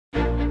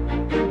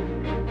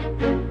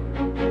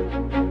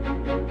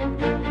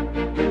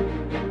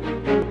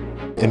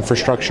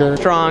infrastructure,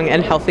 strong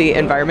and healthy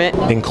environment,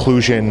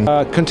 inclusion,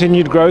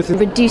 continued growth,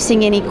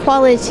 reducing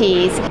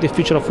inequalities, the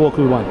future of work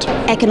we want,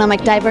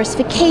 economic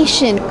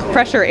diversification,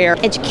 fresher air,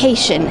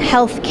 education,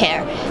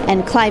 healthcare,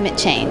 and climate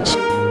change.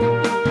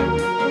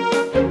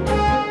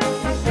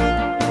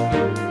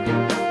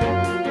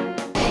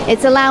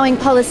 It's allowing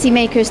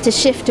policymakers to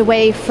shift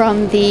away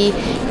from the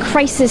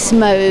crisis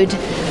mode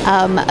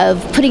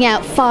of putting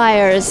out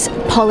fires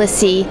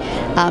policy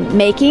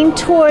making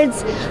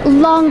towards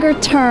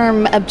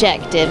longer-term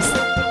objectives.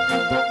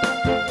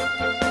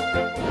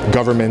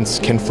 Governments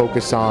can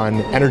focus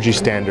on energy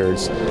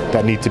standards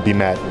that need to be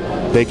met.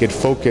 They could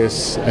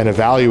focus and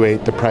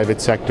evaluate the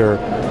private sector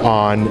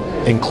on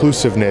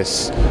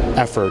inclusiveness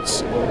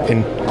efforts,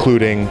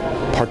 including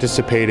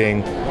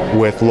participating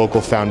with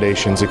local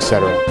foundations,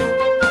 etc.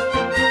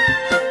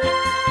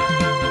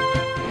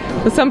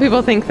 Some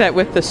people think that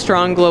with the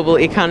strong global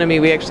economy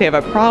we actually have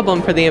a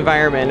problem for the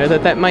environment, or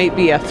that might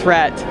be a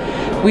threat.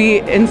 We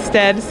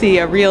instead see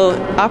a real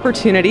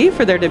opportunity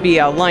for there to be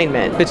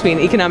alignment between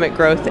economic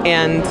growth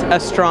and a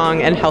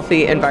strong and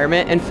healthy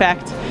environment. In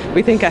fact,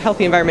 we think a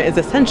healthy environment is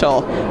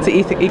essential to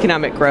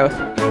economic growth.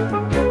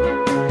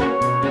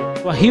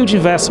 A huge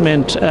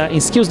investment in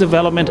skills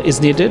development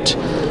is needed,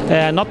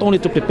 not only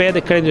to prepare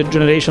the current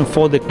generation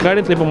for the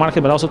current labor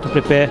market, but also to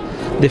prepare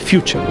the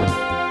future.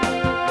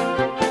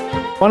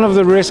 One of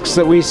the risks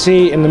that we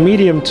see in the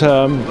medium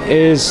term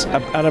is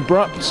an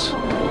abrupt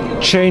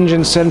change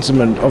in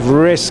sentiment of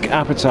risk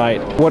appetite.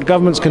 What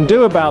governments can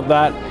do about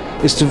that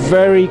is to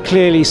very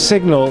clearly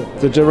signal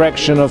the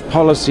direction of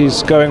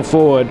policies going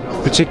forward,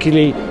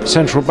 particularly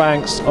central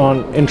banks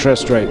on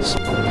interest rates.